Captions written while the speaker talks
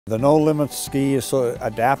The No Limits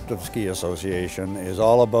Adaptive Ski Association is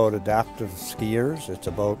all about adaptive skiers. It's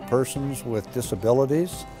about persons with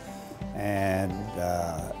disabilities, and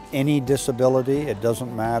any disability, it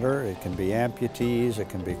doesn't matter. It can be amputees, it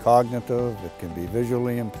can be cognitive, it can be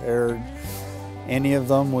visually impaired. Any of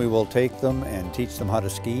them, we will take them and teach them how to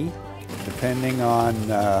ski. Depending on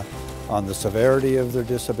the severity of their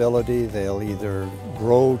disability, they'll either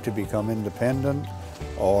grow to become independent,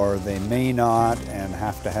 or they may not and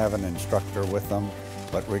have to have an instructor with them,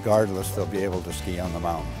 but regardless, they'll be able to ski on the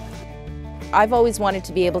mountain. I've always wanted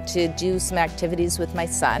to be able to do some activities with my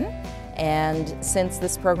son, and since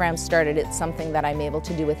this program started, it's something that I'm able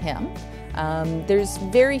to do with him. There's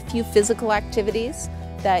very few physical activities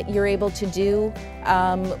that you're able to do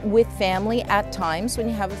with family at times when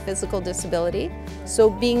you have a physical disability.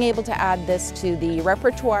 So being able to add this to the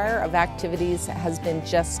repertoire of activities has been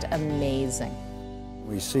just amazing.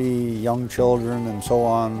 We see young children and so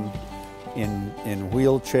on in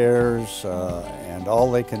wheelchairs, and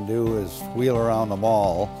all they can do is wheel around the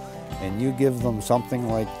mall, and you give them something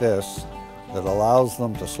like this that allows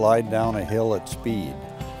them to slide down a hill at speed.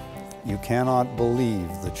 You cannot believe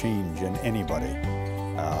the change in anybody,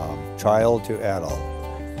 child to adult.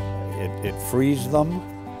 It frees them,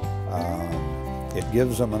 it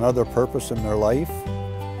gives them another purpose in their life.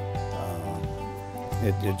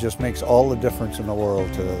 It just makes all the difference in the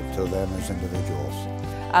world to them as individuals.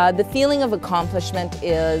 The feeling of accomplishment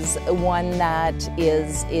is one that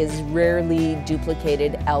is rarely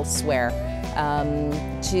duplicated elsewhere.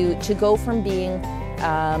 To go from being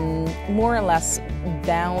more or less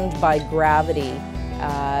bound by gravity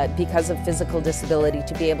because of physical disability,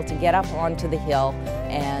 to be able to get up onto the hill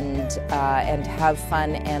and have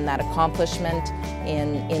fun, and that accomplishment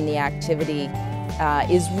in the activity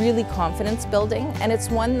is really confidence building, and it's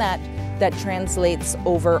one that translates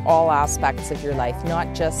over all aspects of your life,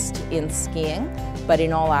 not just in skiing, but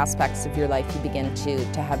in all aspects of your life you begin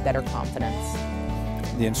to have better confidence.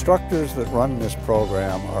 The instructors that run this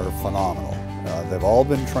program are phenomenal. They've all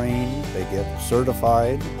been trained, they get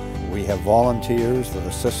certified. We have volunteers that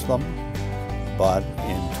assist them, but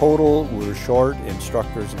in total we're short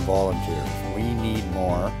instructors and volunteers. We need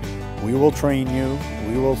more. We will train you,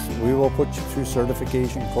 we will put you through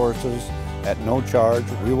certification courses at no charge.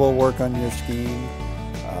 We will work on your skiing.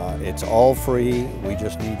 It's all free, we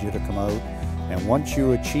just need you to come out. And once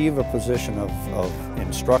you achieve a position of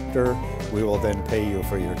instructor, we will then pay you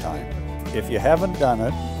for your time. If you haven't done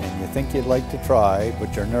it and you think you'd like to try,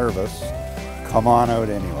 but you're nervous, come on out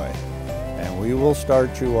anyway. And we will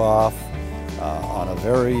start you off on a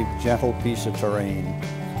very gentle piece of terrain.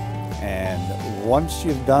 And once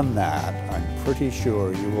you've done that, I'm pretty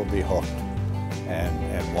sure you will be hooked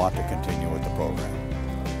and want to continue with the program.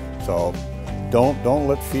 So don't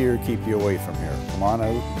let fear keep you away from here. Come on out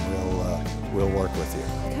and we'll work with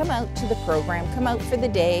you. Come out to the program, come out for the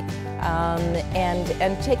day,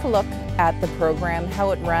 and take a look at the program, how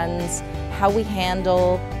it runs, how we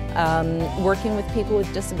handle working with people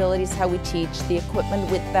with disabilities, how we teach, the equipment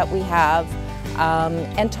that we have,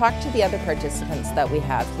 and talk to the other participants that we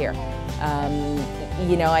have here.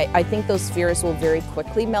 You know, I think those fears will very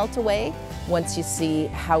quickly melt away once you see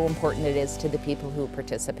how important it is to the people who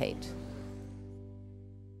participate.